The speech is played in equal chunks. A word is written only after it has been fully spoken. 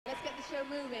So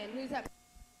moving. Who's up?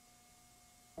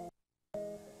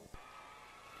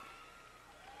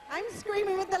 I'm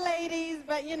screaming with the ladies,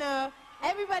 but you know,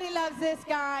 everybody loves this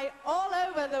guy all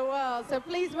over the world. So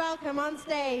please welcome on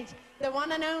stage the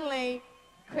one and only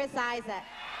Chris Isaak.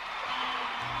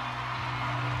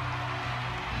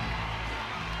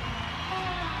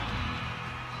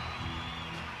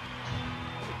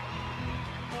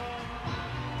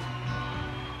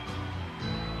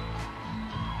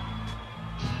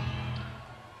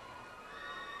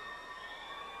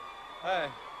 Hi.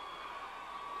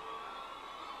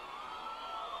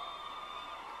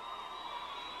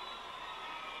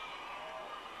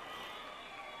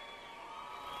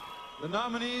 The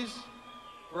nominees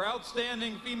for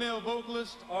Outstanding Female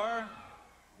Vocalist are...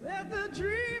 Let the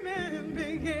dreaming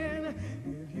begin,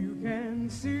 if you can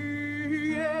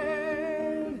see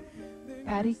it.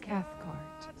 Patty Cathcart.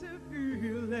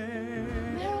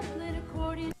 Meryl played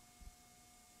accordion.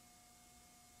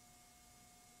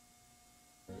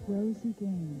 Rosie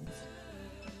Gaines.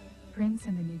 Prince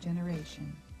and the New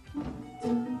Generation.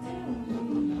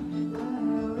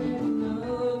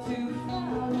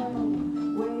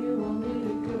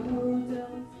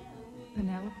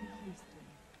 Penelope Houston.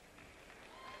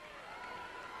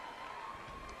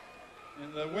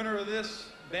 And the winner of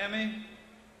this, Bammy,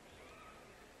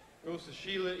 goes to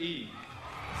Sheila E.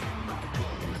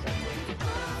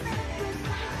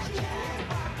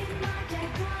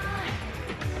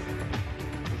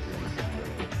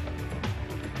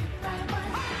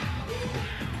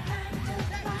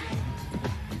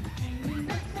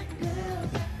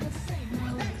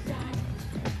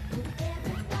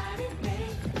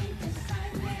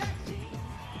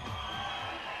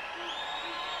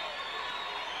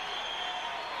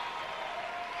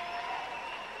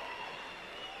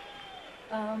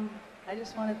 I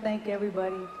just want to thank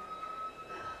everybody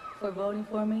for voting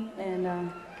for me, and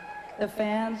the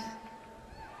fans,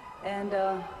 and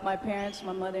my parents,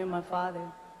 my mother and my father,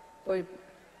 for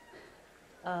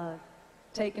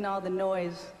taking all the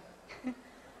noise.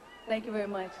 Thank you very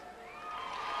much.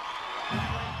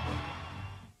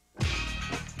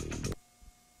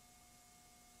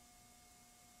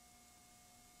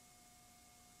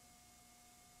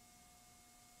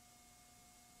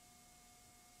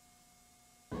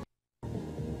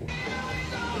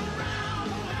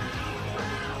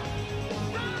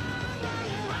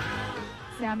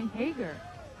 Sammy Hagar.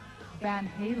 Van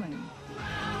Halen.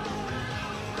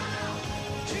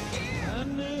 I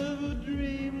never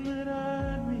dreamed that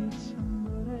I'd meet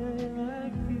somebody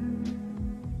like you.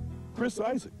 Chris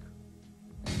Isaak.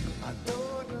 I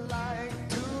don't like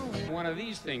to. One of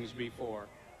these things before.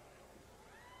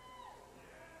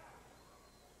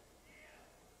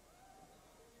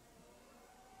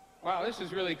 Wow, this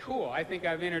is really cool. I think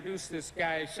I've introduced this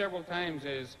guy several times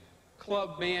as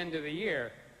Club Band of the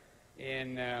Year,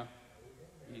 and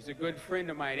he's a good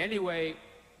friend of mine. Anyway,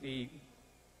 the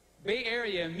Bay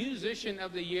Area Musician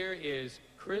of the Year is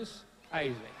Chris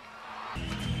Isaak.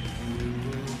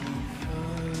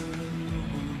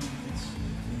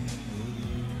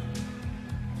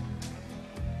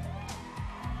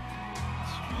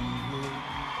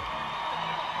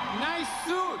 Nice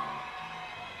suit.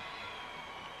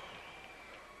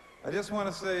 I just want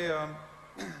to say,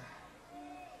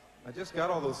 I just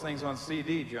got all those things on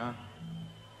CD, John.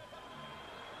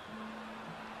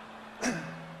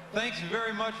 Thanks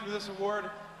very much for this award.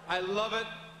 I love it.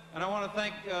 And I want to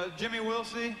thank Jimmy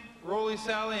Wilsey, Rolly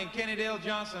Sally, and Kenny Dale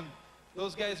Johnson.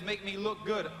 Those guys make me look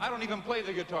good. I don't even play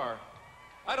the guitar.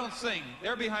 I don't sing.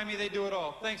 They're behind me. They do it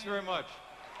all. Thanks very much.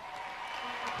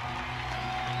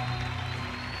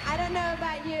 I don't know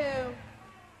about you.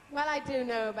 Well, I do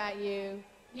know about you.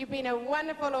 You've been a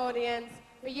wonderful audience.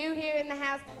 For you here in the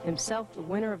house. Himself the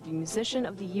winner of the Musician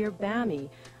of the Year Bammy.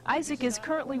 Isaak is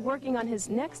currently working on his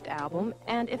next album,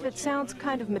 and if it sounds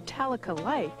kind of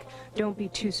Metallica-like, don't be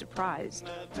too surprised.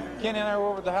 Kenny and I were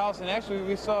over at the house, and actually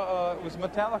we saw, it was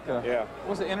Metallica. Yeah.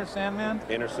 Was it Inner Sandman?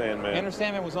 Inner Sandman. Inner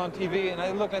Sandman was on TV, and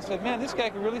I looked and I said, man, this guy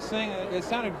could really sing. It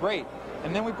sounded great.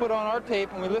 And then we put on our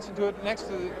tape, and we listened to it next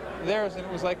to theirs, and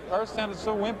it was like, ours sounded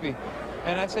so wimpy.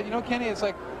 And I said, you know, Kenny, it's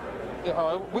like,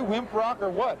 we wimp rock or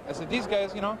what? I said, these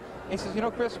guys, you know. He says, you know,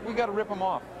 Chris, we got to rip them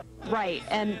off. Right,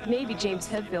 and maybe James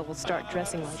Hetfield will start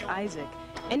dressing like Isaak.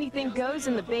 Anything goes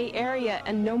in the Bay Area,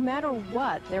 and no matter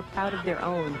what, they're proud of their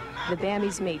own. The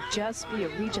Bammies may just be a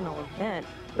regional event,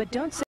 but don't say